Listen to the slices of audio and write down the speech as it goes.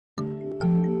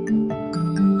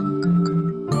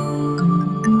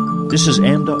This is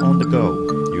AMDA on the Go,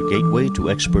 your gateway to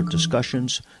expert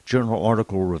discussions, journal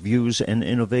article reviews, and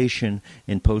innovation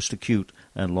in post-acute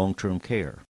and long-term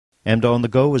care. AMDA on the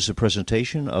Go is a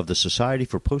presentation of the Society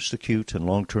for Post-Acute and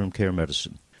Long-Term Care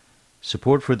Medicine.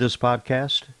 Support for this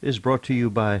podcast is brought to you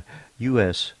by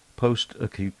U.S.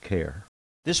 Post-Acute Care.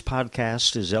 This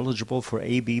podcast is eligible for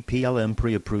ABPLM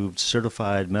pre-approved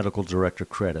Certified Medical Director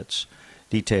credits.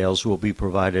 Details will be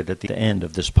provided at the end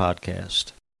of this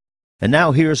podcast. And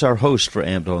now here's our host for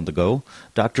AMDA on the Go,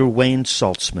 Dr. Wayne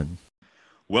Saltzman.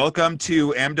 Welcome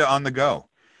to AMDA on the Go.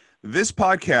 This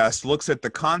podcast looks at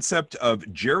the concept of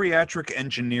geriatric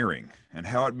engineering and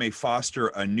how it may foster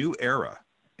a new era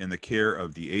in the care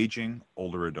of the aging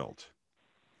older adult.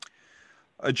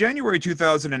 A January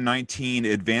 2019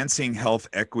 Advancing Health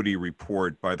Equity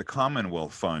report by the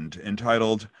Commonwealth Fund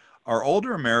entitled, "Are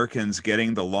Older Americans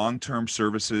Getting the Long-Term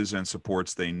Services and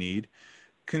Supports They Need?"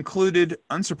 concluded,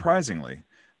 unsurprisingly,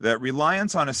 that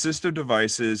reliance on assistive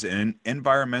devices and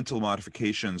environmental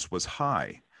modifications was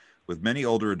high, with many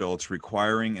older adults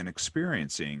requiring and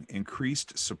experiencing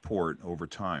increased support over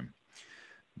time.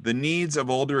 The needs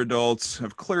of older adults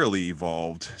have clearly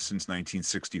evolved since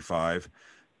 1965,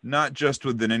 not just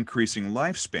with an increasing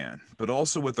lifespan, but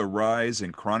also with a rise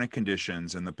in chronic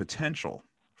conditions and the potential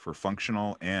for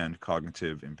functional and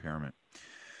cognitive impairment.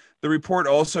 The report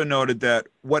also noted that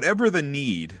whatever the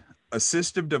need,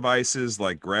 assistive devices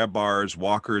like grab bars,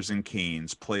 walkers, and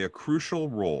canes play a crucial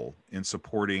role in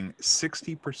supporting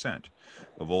 60%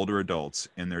 of older adults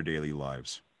in their daily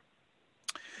lives.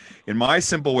 In my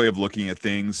simple way of looking at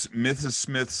things, Mrs.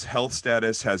 Smith's health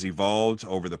status has evolved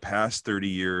over the past 30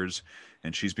 years,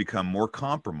 and she's become more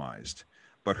compromised.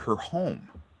 But her home,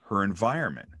 her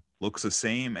environment, looks the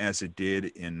same as it did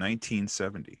in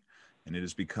 1970. And it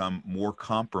has become more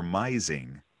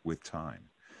compromising with time.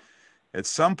 At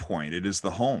some point, it is the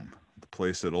home, the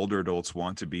place that older adults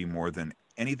want to be more than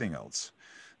anything else,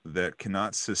 that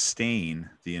cannot sustain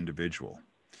the individual.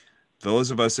 Those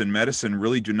of us in medicine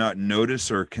really do not notice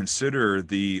or consider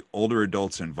the older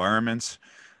adults' environments,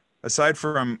 aside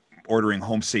from ordering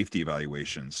home safety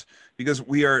evaluations, because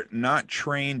we are not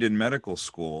trained in medical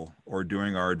school or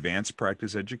during our advanced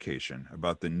practice education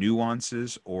about the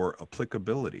nuances or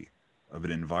applicability of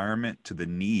an environment to the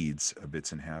needs of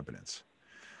its inhabitants.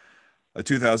 A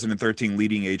 2013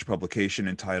 leading age publication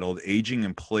entitled Aging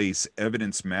in Place,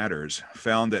 Evidence Matters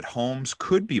found that homes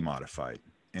could be modified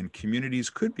and communities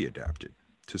could be adapted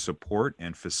to support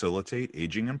and facilitate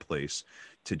aging in place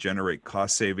to generate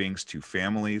cost savings to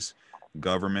families,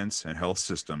 governments, and health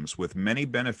systems, with many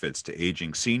benefits to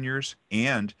aging seniors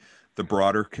and the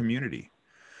broader community.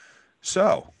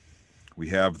 So, we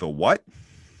have the what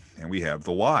and we have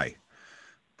the why.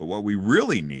 But what we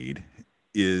really need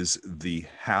is the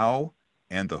how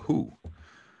and the who.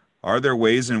 Are there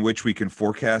ways in which we can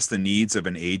forecast the needs of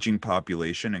an aging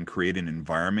population and create an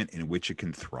environment in which it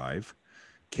can thrive?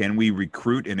 Can we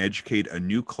recruit and educate a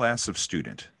new class of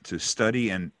student to study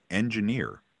and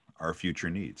engineer our future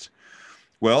needs?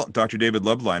 Well, Dr. David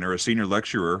Lubliner, a senior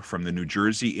lecturer from the New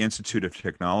Jersey Institute of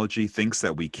Technology, thinks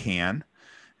that we can.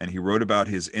 And he wrote about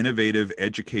his innovative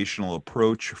educational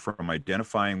approach from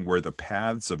identifying where the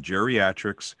paths of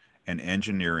geriatrics and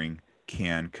engineering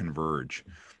can converge.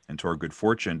 And to our good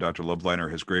fortune, Dr.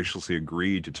 Lubliner has graciously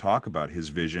agreed to talk about his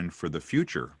vision for the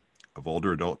future of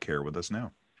older adult care with us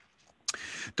now.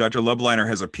 Dr. Lubliner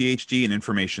has a PhD in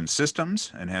information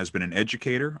systems and has been an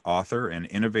educator, author, and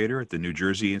innovator at the New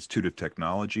Jersey Institute of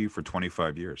Technology for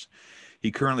 25 years.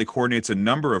 He currently coordinates a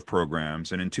number of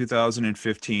programs and in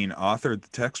 2015 authored the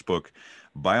textbook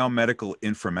Biomedical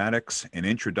Informatics, An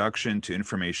Introduction to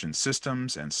Information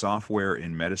Systems and Software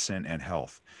in Medicine and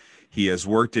Health. He has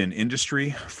worked in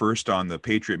industry, first on the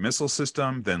Patriot missile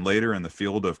system, then later in the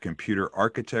field of computer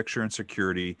architecture and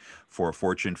security for a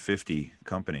Fortune 50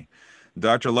 company.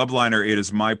 Dr. Lubliner, it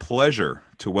is my pleasure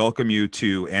to welcome you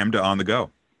to AMDA on the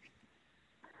Go.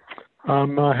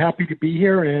 I'm happy to be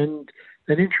here, and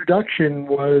that introduction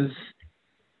was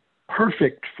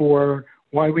perfect for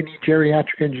why we need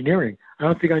geriatric engineering. I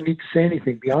don't think I need to say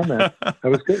anything beyond that. That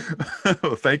was good.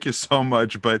 Well, thank you so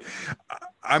much, but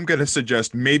I'm going to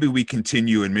suggest maybe we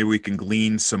continue and maybe we can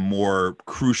glean some more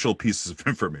crucial pieces of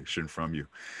information from you.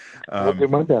 I'll do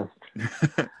my best.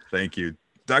 Thank you.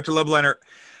 Dr. Lubliner,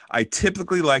 I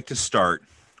typically like to start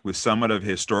with somewhat of a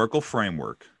historical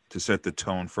framework to set the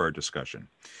tone for our discussion.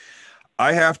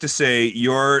 I have to say,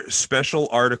 your special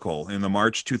article in the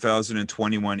March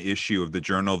 2021 issue of the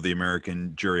Journal of the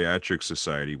American Geriatric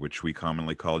Society, which we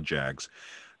commonly call JAGS,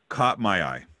 caught my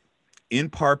eye, in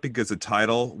part because the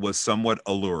title was somewhat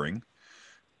alluring,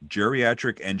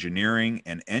 Geriatric Engineering,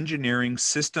 an engineering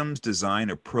systems design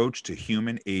approach to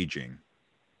human aging.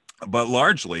 But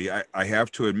largely, I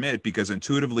have to admit, because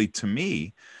intuitively to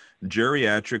me,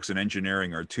 geriatrics and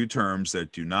engineering are two terms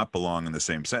that do not belong in the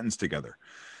same sentence together.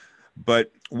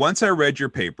 But once I read your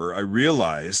paper, I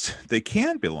realized they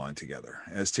can belong together,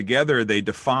 as together they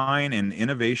define an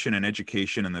innovation and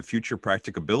education and the future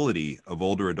practicability of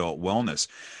older adult wellness.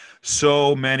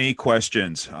 So many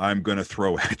questions I'm going to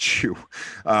throw at you,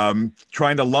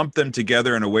 trying to lump them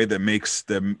together in a way that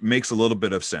makes a little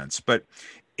bit of sense. But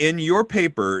in your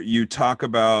paper, you talk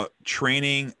about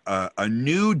training a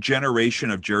new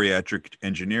generation of geriatric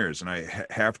engineers, and I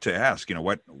have to ask,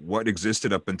 what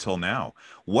existed up until now?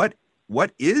 What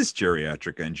is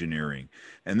geriatric engineering?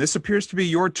 And this appears to be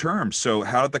your term. So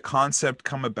how did the concept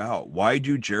come about? Why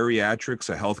do geriatrics,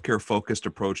 a healthcare-focused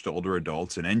approach to older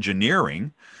adults, and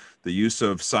engineering, the use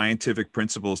of scientific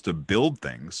principles to build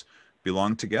things,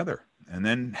 belong together? And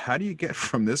then how do you get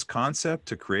from this concept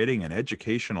to creating an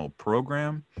educational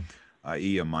program,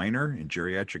 i.e. a minor in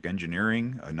geriatric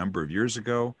engineering a number of years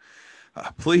ago?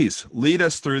 Please lead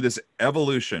us through this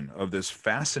evolution of this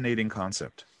fascinating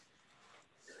concept.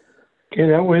 Okay,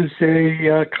 that was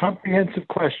a comprehensive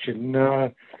question.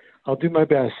 I'll do my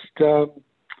best. The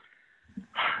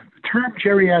term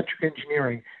geriatric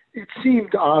engineering, it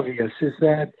seemed obvious, is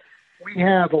that we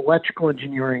have electrical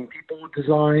engineering, people who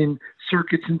design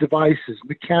circuits and devices,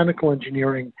 mechanical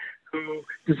engineering, who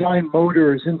design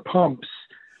motors and pumps.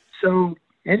 So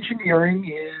engineering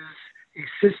is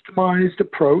a systemized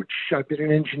approach. I've been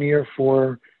an engineer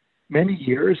for many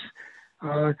years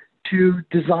to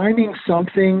designing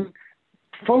something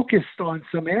focused on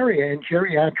some area, and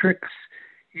geriatrics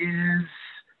is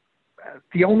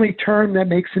the only term that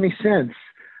makes any sense.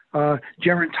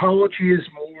 Gerontology is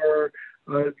more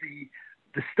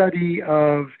the study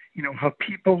of how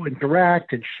people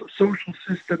interact and social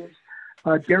systems.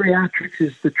 Geriatrics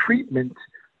is the treatment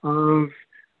of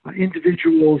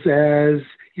individuals as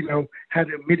how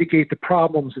to mitigate the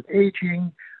problems of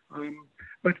aging.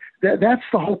 But that's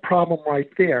the whole problem right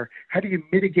there. How do you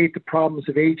mitigate the problems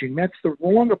of aging? That's the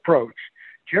wrong approach.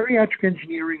 Geriatric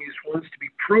engineering wants to be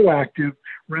proactive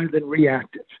rather than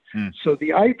reactive. So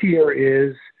the idea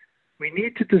is we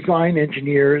need to design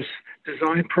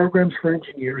programs for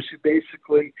engineers who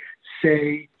basically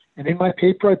say, and in my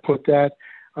paper I put that,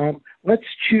 let's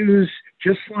choose,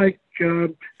 just like there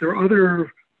are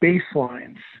other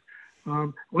baselines.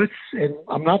 And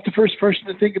I'm not the first person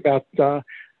to think about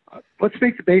let's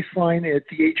make the baseline at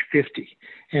the age 50.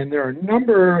 And there are a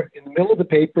number in the middle of the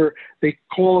paper, they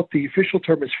call it, the official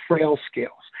term is frail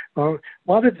scales. A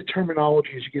lot of the terminology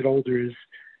as you get older is,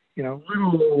 a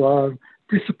little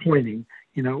disappointing.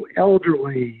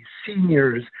 Elderly,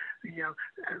 seniors,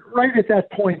 right at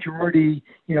that point, you're already,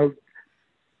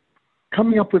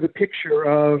 coming up with a picture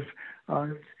of,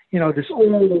 this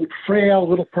old, frail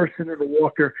little person in a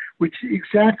walker, which is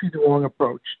exactly the wrong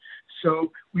approach.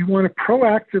 So we want to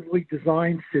proactively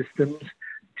design systems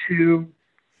to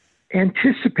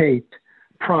anticipate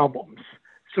problems.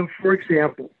 So, for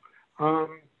example, all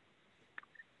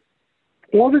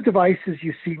the devices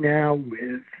you see now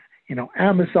with,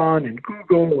 Amazon and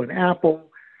Google and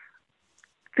Apple,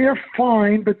 they're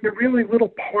fine, but they're really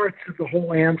little parts of the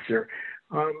whole answer.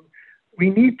 We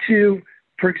need to,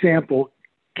 for example,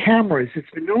 cameras. It's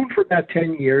been known for about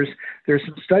 10 years. There's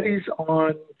some studies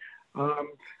on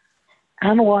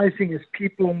analyzing as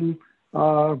people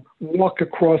walk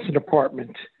across an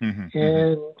apartment.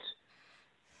 And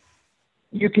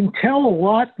you can tell a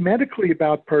lot medically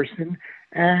about person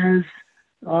as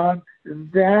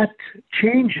that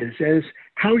changes, as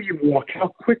how you walk, how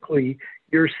quickly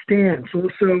your stance.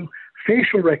 Also,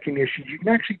 facial recognition. You can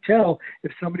actually tell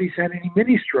if somebody's had any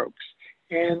mini strokes.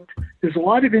 And there's a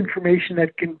lot of information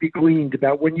that can be gleaned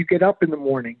about when you get up in the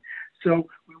morning. So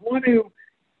we want to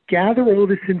gather all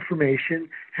this information,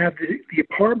 have the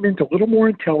apartment a little more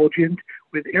intelligent,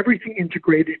 with everything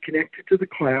integrated, connected to the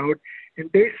cloud,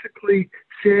 and basically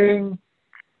saying,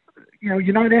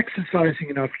 you're not exercising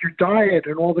enough, your diet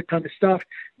and all that kind of stuff.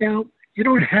 Now, you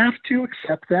don't have to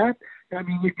accept that. I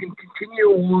mean, you can continue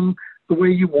along the way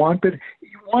you want, but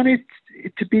you want it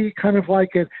to be kind of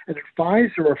like an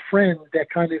advisor or a friend that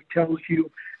kind of tells you,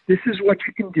 this is what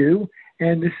you can do,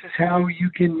 and this is how you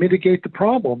can mitigate the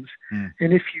problems.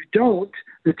 And if you don't,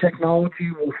 the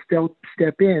technology will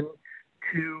step in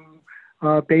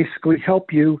to basically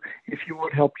help you if you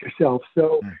won't help yourself.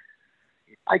 So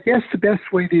I guess the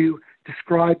best way to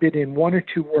describe it in one or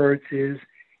two words is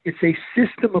it's a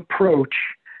system approach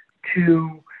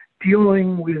to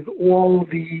dealing with all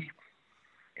the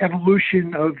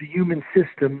evolution of the human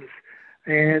systems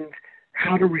and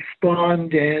how to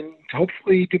respond and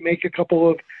hopefully to make a couple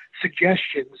of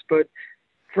suggestions. But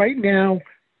right now,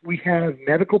 we have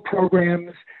medical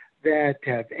programs that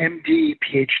have MD,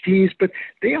 PhDs, but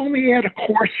they only add a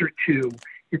course or two.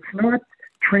 It's not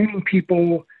training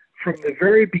people from the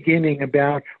very beginning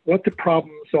about what the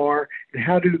problems are and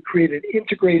how to create an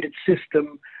integrated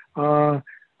system.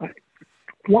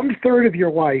 1/3 of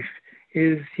your life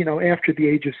is, after the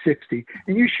age of 60,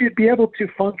 and you should be able to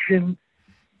function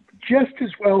just as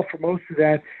well for most of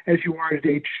that as you are at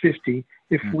age 50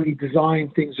 if we design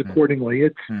things accordingly.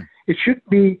 It should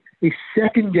be a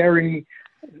secondary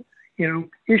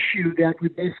issue that we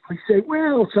basically say,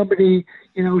 well, somebody,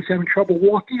 is having trouble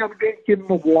walking, I'm going to give them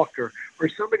a walker. Or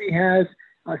somebody has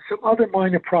some other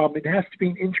minor problem. It has to be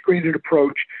an integrated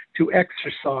approach to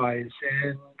exercise.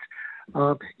 And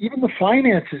even the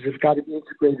finances have got to be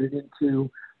integrated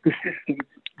into the system.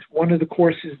 One of the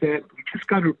courses that we just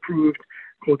got approved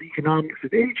called Economics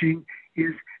of Aging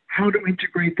is how to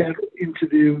integrate that into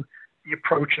the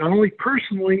approach, not only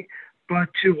personally,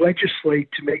 but to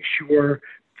legislate to make sure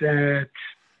that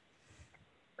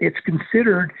it's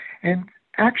considered. And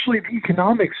actually, the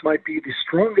economics might be the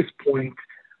strongest point,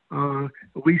 at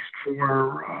least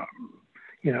for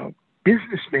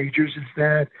business majors, is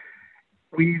that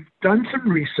we've done some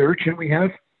research and we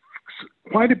have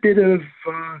quite a bit of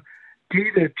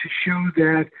data to show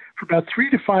that for about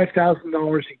 $3,000 to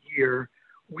 $5,000 a year,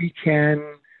 we can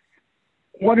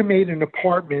automate an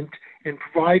apartment and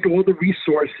provide all the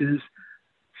resources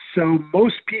so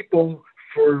most people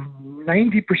for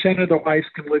 90% of their lives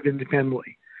can live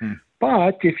independently.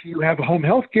 But if you have a home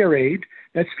health care aid,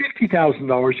 that's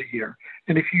 $50,000 a year.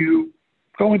 And if you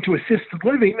go into assisted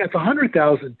living, that's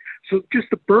 $100,000. So just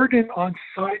the burden on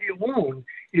society alone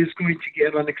is going to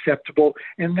get unacceptable.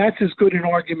 And that's as good an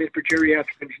argument for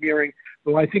geriatric engineering,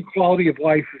 though I think quality of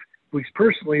life, at least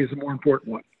personally, is a more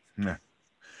important one. Yeah.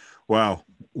 Wow.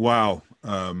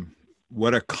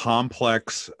 What a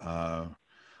complex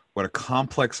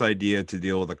idea to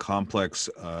deal with a complex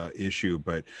issue.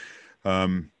 But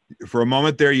for a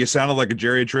moment there, you sounded like a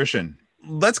geriatrician.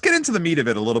 Let's get into the meat of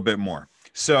it a little bit more.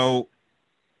 So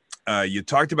you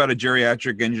talked about a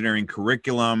geriatric engineering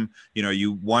curriculum.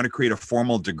 You want to create a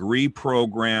formal degree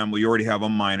program. Well, you already have a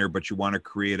minor, but you want to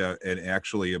create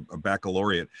actually a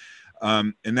baccalaureate.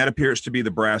 And that appears to be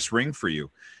the brass ring for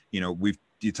you.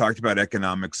 You talked about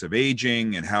economics of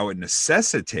aging and how it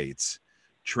necessitates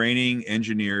training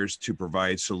engineers to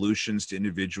provide solutions to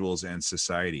individuals and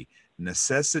society.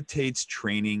 Necessitates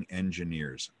training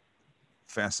engineers.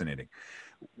 Fascinating.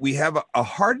 We have a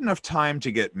hard enough time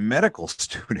to get medical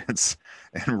students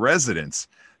and residents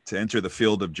to enter the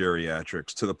field of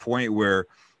geriatrics, to the point where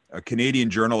a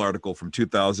Canadian Journal article from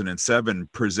 2007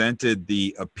 presented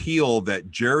the appeal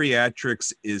that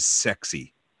geriatrics is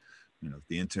sexy.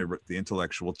 The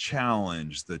intellectual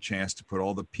challenge, the chance to put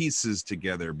all the pieces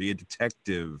together, be a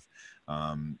detective,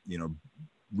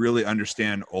 really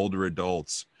understand older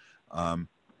adults.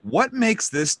 What makes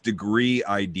this degree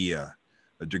idea,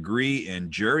 a degree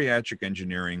in geriatric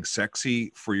engineering,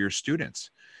 sexy for your students?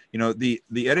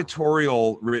 The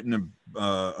editorial written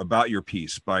about your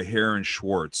piece by Hare and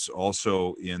Schwartz,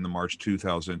 also in the March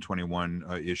 2021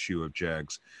 issue of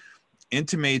JAGS,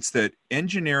 intimates that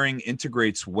engineering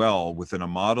integrates well within a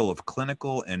model of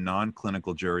clinical and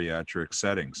non-clinical geriatric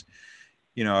settings.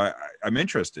 I'm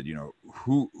interested,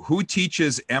 who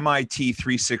teaches MIT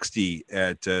 360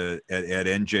 at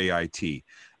NJIT,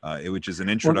 which is an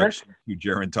introduction to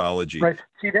gerontology. Right.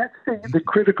 See, that's the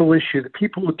critical issue, the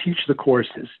people who teach the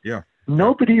courses. Yeah.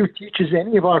 Nobody who teaches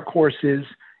any of our courses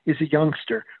is a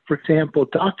youngster. For example,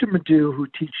 Dr. Madhu, who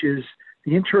teaches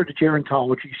the Intro to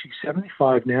Gerontology, she's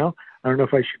 75 now. I don't know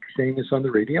if I should be saying this on the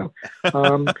radio.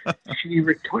 She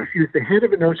was the head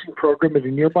of a nursing program at a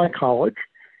nearby college,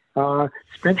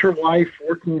 spent her life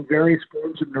working in various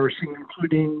forms of nursing,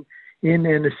 including in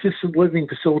an assisted living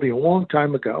facility a long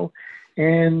time ago.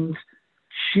 And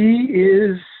she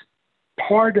is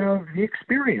part of the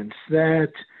experience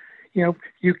that, you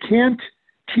can't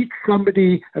teach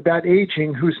somebody about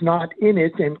aging who's not in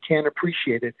it and can't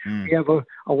appreciate it. We have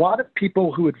a lot of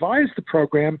people who advise the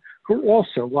program who are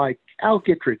also, like Al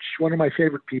Gittridge, one of my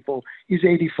favorite people. He's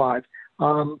 85.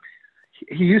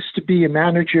 He used to be a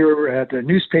manager at a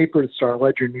newspaper, the Star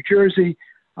Ledger in New Jersey.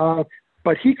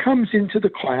 But he comes into the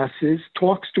classes,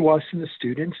 talks to us and the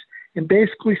students, and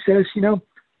basically says,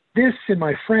 this and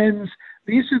my friends,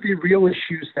 these are the real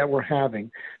issues that we're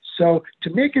having. So to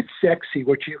make it sexy,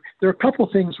 there are a couple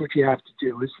of things what you have to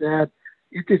do is that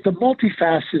it's a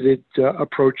multifaceted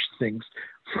approach to things.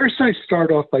 First, I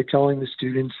start off by telling the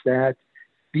students that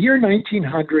the year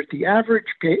 1900, the average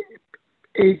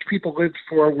age people lived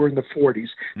for were in the 40s.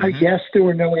 Now, yes, there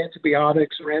were no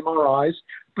antibiotics or MRIs,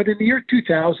 but in the year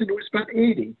 2000, it was about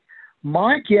 80.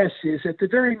 My guess is at the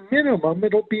very minimum,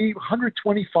 it'll be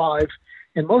 125,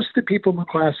 and most of the people in the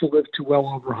class will live to well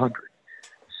over 100.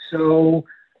 So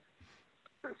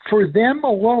for them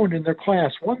alone in their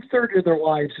class, 1/3 of their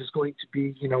lives is going to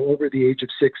be, over the age of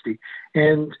 60.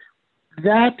 And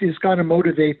that is going to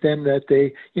motivate them that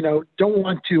they, don't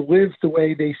want to live the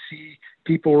way they see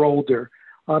people are older.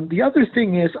 The other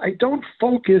thing is I don't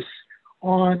focus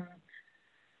on,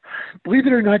 believe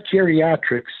it or not,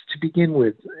 geriatrics to begin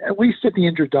with, at least at the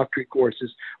introductory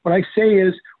courses. What I say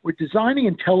is we're designing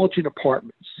intelligent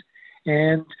apartments,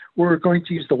 and we're going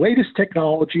to use the latest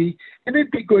technology, and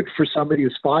it'd be good for somebody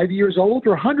who's 5 years old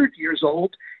or 100 years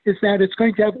old, is that it's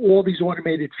going to have all these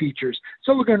automated features.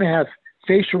 So we're going to have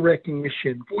facial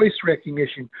recognition, voice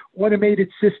recognition, automated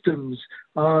systems,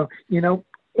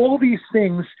 all these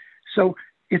things. So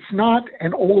it's not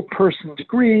an old person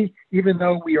degree, even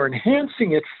though we are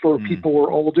enhancing it for people who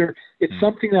are older. It's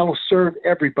something that will serve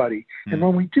everybody. And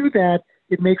when we do that,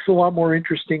 it makes it a lot more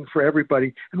interesting for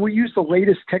everybody. And we use the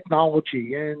latest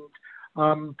technology. And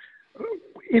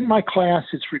in my class,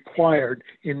 it's required.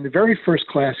 In the very first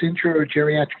class, Intro to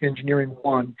Geriatric Engineering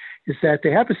 1, is that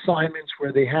they have assignments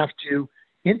where they have to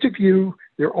interview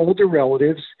their older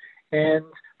relatives and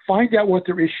find out what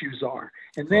their issues are.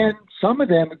 And then some of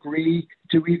them agree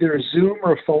to either a Zoom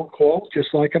or a phone call,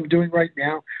 just like I'm doing right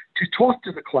now, to talk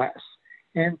to the class.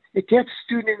 And it gets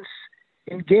students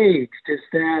engaged, is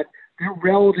that their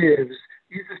relatives,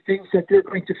 these are things that they're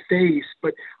going to face.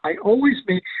 But I always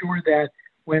make sure that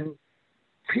when,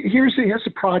 here's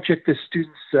a project the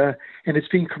students, and it's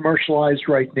being commercialized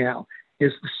right now,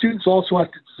 is the students also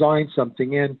have to design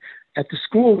something. And at the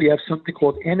school, we have something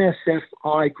called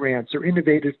NSFI grants, or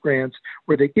innovative grants,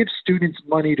 where they give students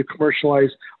money to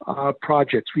commercialize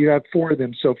projects. We have 4 of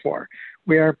them so far,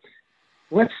 where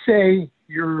let's say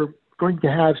you're going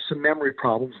to have some memory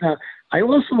problems. Now, I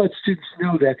also let students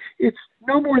know that it's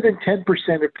no more than 10%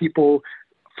 of people,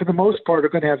 for the most part, are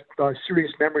going to have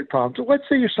serious memory problems. So let's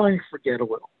say you're starting to forget a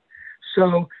little.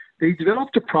 So they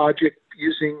developed a project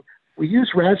we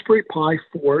use Raspberry Pi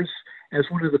 4s as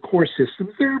one of the core systems.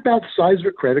 They're about the size of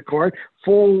a credit card,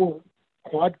 full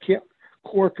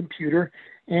quad-core computer,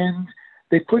 and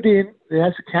they put in, it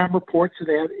has a camera port, so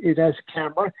it has a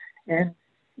camera, and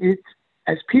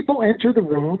as people enter the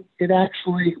room, it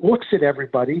actually looks at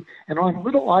everybody, and on a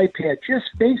little iPad, just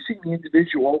facing the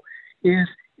individual, it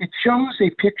shows a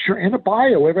picture and a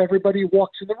bio of everybody who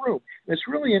walks in the room. And it's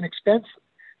really inexpensive.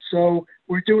 So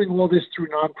we're doing all this through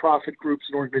nonprofit groups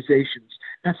and organizations.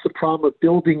 That's the problem of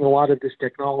building a lot of this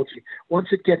technology. Once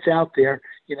it gets out there,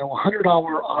 a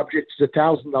 $100 object is a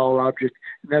 $1,000 object,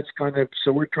 and that's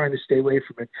so we're trying to stay away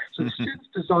from it. So the students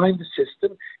designed the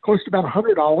system, cost about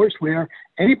 $100, where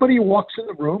anybody who walks in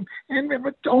the room, and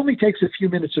it only takes a few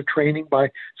minutes of training by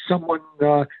someone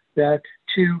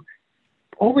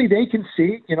only they can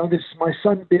see, this is my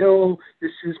son Bill,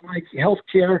 this is my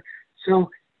healthcare. So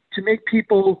to make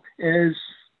people as,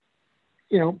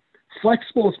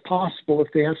 flexible as possible if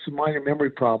they have some minor memory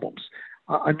problems.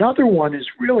 Another one is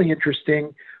really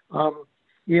interesting.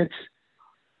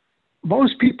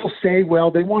 Most people say, well,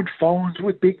 they want phones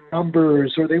with big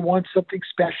numbers or they want something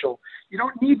special. You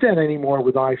don't need that anymore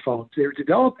with iPhones. They're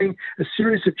developing a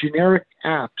series of generic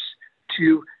apps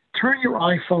to turn your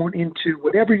iPhone into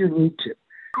whatever you need to.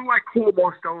 Who I call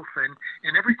most often,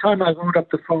 and every time I load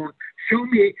up the phone, show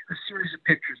me a series of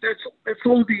pictures. That's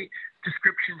all the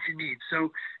descriptions you need. So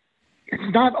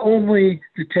it's not only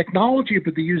the technology,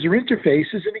 but the user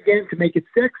interfaces. And again, to make it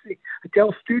sexy, I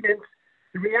tell students,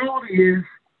 the reality is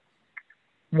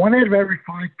 1 out of every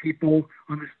 5 people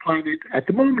on this planet at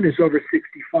the moment is over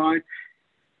 65.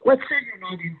 Let's say you're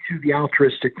not into the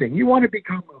altruistic thing. You want to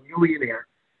become a millionaire.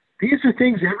 These are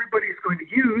things everybody's going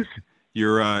to use.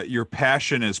 Your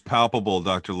passion is palpable,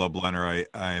 Dr. Lublener.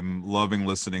 I'm loving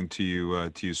listening to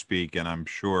you speak, and I'm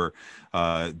sure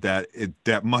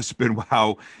that must have been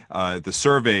how the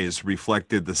surveys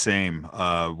reflected the same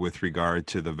with regard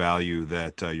to the value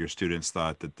that your students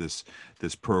thought that this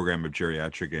program of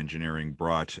geriatric engineering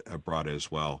brought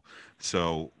as well.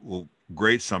 So,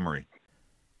 great summary.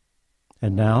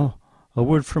 And now, a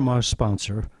word from our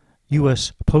sponsor,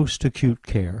 U.S. Post-Acute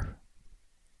Care.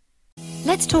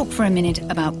 Let's talk for a minute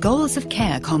about goals of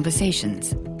care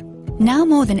conversations. Now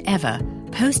more than ever,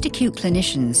 post-acute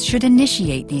clinicians should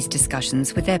initiate these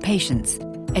discussions with their patients.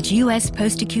 At US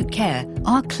Post-Acute Care,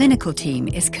 our clinical team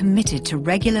is committed to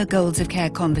regular goals of care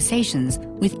conversations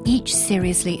with each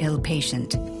seriously ill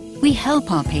patient. We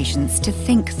help our patients to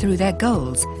think through their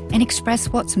goals and express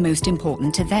what's most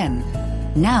important to them.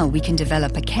 Now we can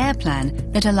develop a care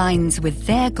plan that aligns with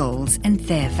their goals and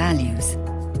their values.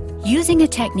 Using a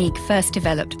technique first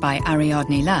developed by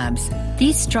Ariadne Labs,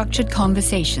 these structured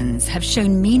conversations have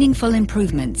shown meaningful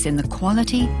improvements in the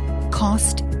quality,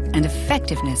 cost, and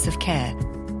effectiveness of care.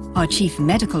 Our Chief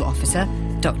Medical Officer,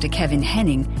 Dr. Kevin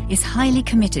Henning, is highly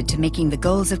committed to making the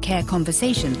Goals of Care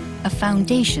conversation a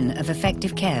foundation of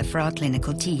effective care for our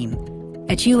clinical team.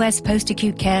 At US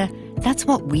Post-Acute Care, that's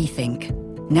what we think.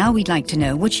 Now we'd like to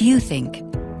know what you think.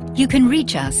 You can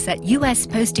reach us at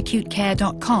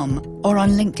uspostacutecare.com or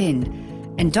on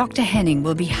LinkedIn, and Dr. Henning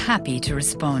will be happy to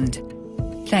respond.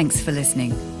 Thanks for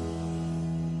listening.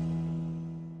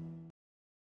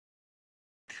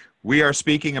 We are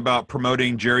speaking about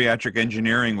promoting geriatric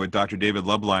engineering with Dr. David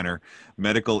Lubliner,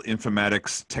 Medical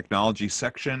Informatics Technology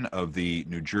Section of the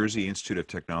New Jersey Institute of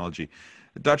Technology.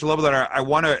 Dr. Lubliner, I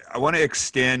want to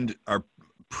extend our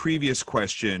previous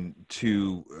question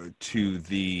to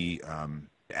the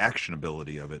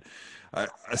actionability of it.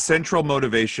 A central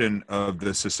motivation of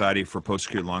the Society for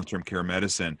Post-Acute Long-Term Care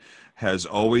Medicine has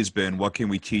always been, what can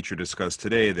we teach or discuss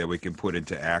today that we can put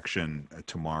into action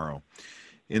tomorrow?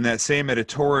 In that same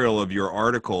editorial of your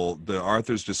article, the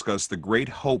authors discuss the great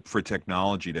hope for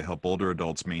technology to help older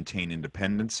adults maintain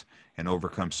independence and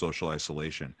overcome social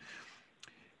isolation.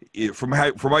 From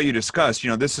what you discussed,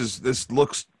 this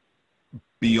looks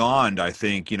beyond, I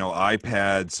think,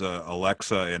 iPads,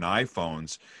 Alexa, and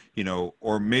iPhones,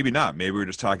 or maybe not. Maybe we're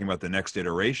just talking about the next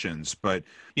iterations. But,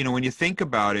 when you think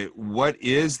about it, what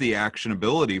is the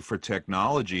actionability for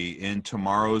technology in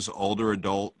tomorrow's older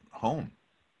adult home?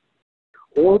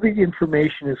 All the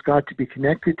information has got to be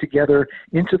connected together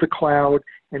into the cloud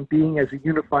and being as a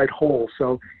unified whole.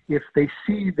 So if they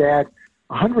see that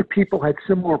 100 people had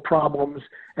similar problems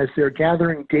as they're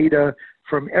gathering data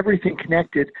from everything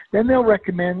connected, then they'll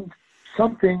recommend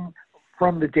something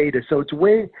from the data. So if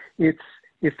the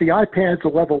iPad's a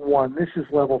level 1, this is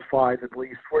level 5 at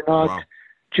least. We're not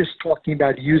just talking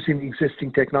about using the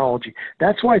existing technology.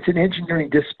 That's why it's an engineering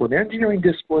discipline. Engineering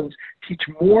disciplines teach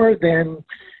more than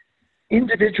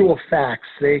individual facts.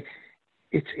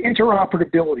 It's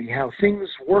interoperability, how things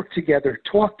work together,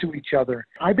 talk to each other.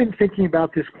 I've been thinking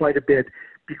about this quite a bit.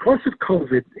 Because of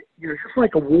COVID, just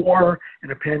like a war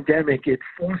and a pandemic, it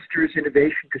fosters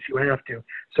innovation because you have to.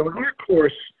 So in our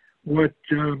course, what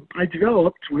I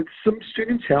developed with some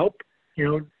students' help,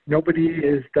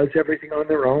 nobody does everything on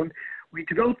their own. We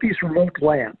developed these remote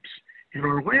labs. In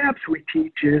our labs, we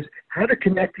teach is how to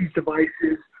connect these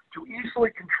devices to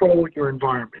easily control your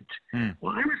environment.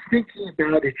 Well, I was thinking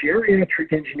about a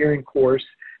geriatric engineering course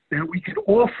that we could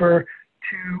offer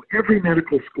to every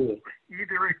medical school.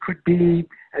 Either it could be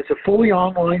as a fully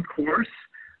online course,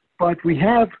 but we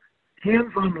have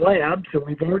hands-on labs, and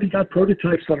we've already got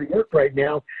prototypes that work right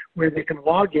now where they can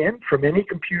log in from any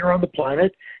computer on the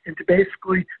planet and to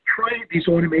basically try these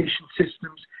automation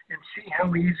systems and see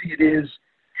how easy it is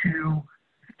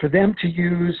for them to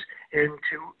use and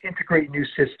to integrate new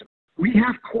systems. We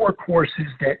have core courses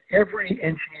that every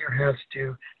engineer has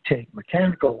to take: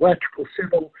 mechanical, electrical,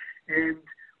 civil, and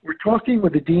we're talking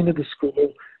with the dean of the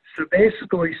school. So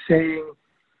basically saying,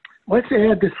 let's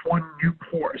add this one new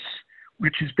course,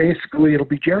 which is basically, it'll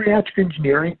be geriatric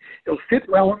engineering. It'll fit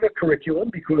well in the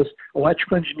curriculum because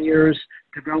electrical engineers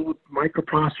develop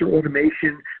microprocessor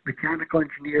automation, mechanical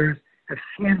engineers have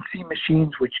CNC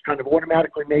machines, which kind of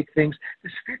automatically make things.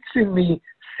 This fits in the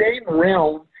same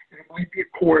realm, and it might be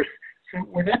a course. So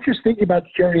we're not just thinking about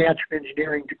the geriatric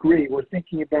engineering degree. We're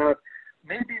thinking about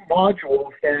maybe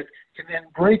modules that can then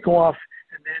break off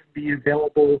and then be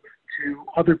available to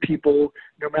other people,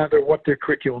 no matter what their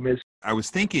curriculum is. I was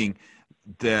thinking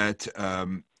that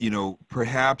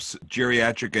perhaps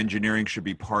geriatric engineering should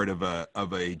be part of a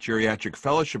geriatric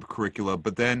fellowship curricula,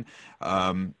 but then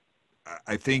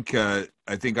I think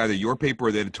either your paper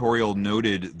or the editorial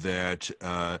noted that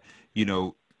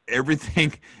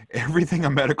everything a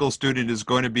medical student is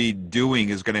going to be doing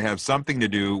is going to have something to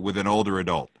do with an older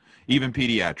adult, even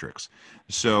pediatrics.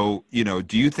 So,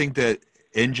 do you think that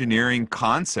engineering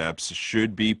concepts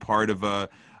should be part of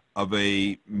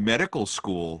a medical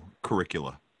school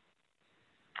curricula?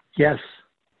 Yes.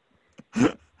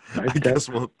 I guess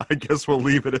we'll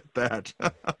leave it at that.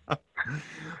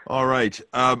 All right.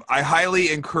 I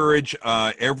highly encourage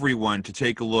everyone to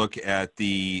take a look at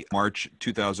the March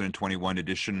 2021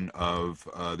 edition of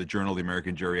the Journal of the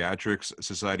American Geriatrics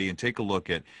Society and take a look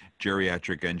at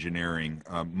geriatric engineering.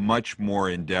 Much more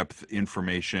in-depth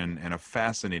information and a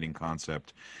fascinating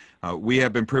concept. We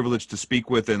have been privileged to speak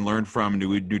with and learn from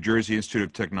New Jersey Institute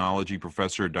of Technology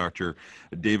Professor Dr.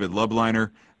 David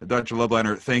Lubliner. Dr.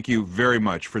 Lubliner, thank you very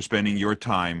much for spending your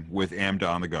time with AMDA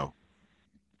on the Go.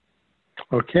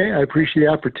 Okay, I appreciate the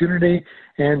opportunity.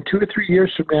 And 2 or 3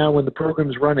 years from now, when the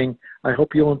program's running, I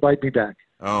hope you'll invite me back.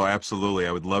 Oh, absolutely.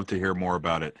 I would love to hear more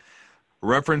about it.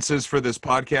 References for this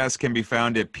podcast can be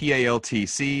found at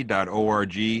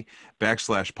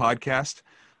paltc.org/podcast.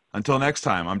 Until next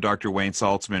time, I'm Dr. Wayne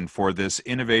Saltzman for this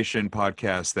innovation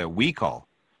podcast that we call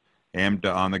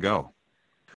AMDA on the Go.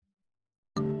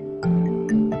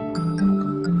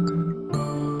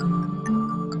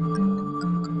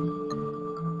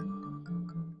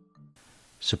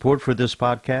 Support for this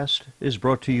podcast is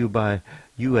brought to you by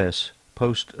U.S.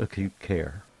 Post-Acute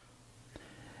Care.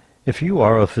 If you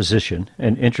are a physician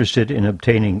and interested in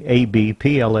obtaining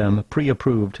ABPLM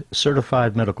pre-approved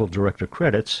Certified Medical Director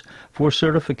credits for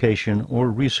certification or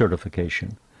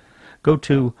recertification, go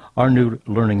to our new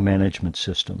learning management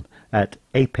system at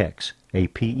apex.paltc.org.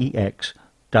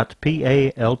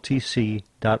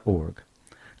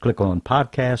 Click on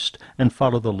Podcast and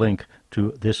follow the link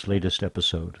to this latest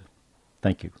episode.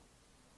 Thank you.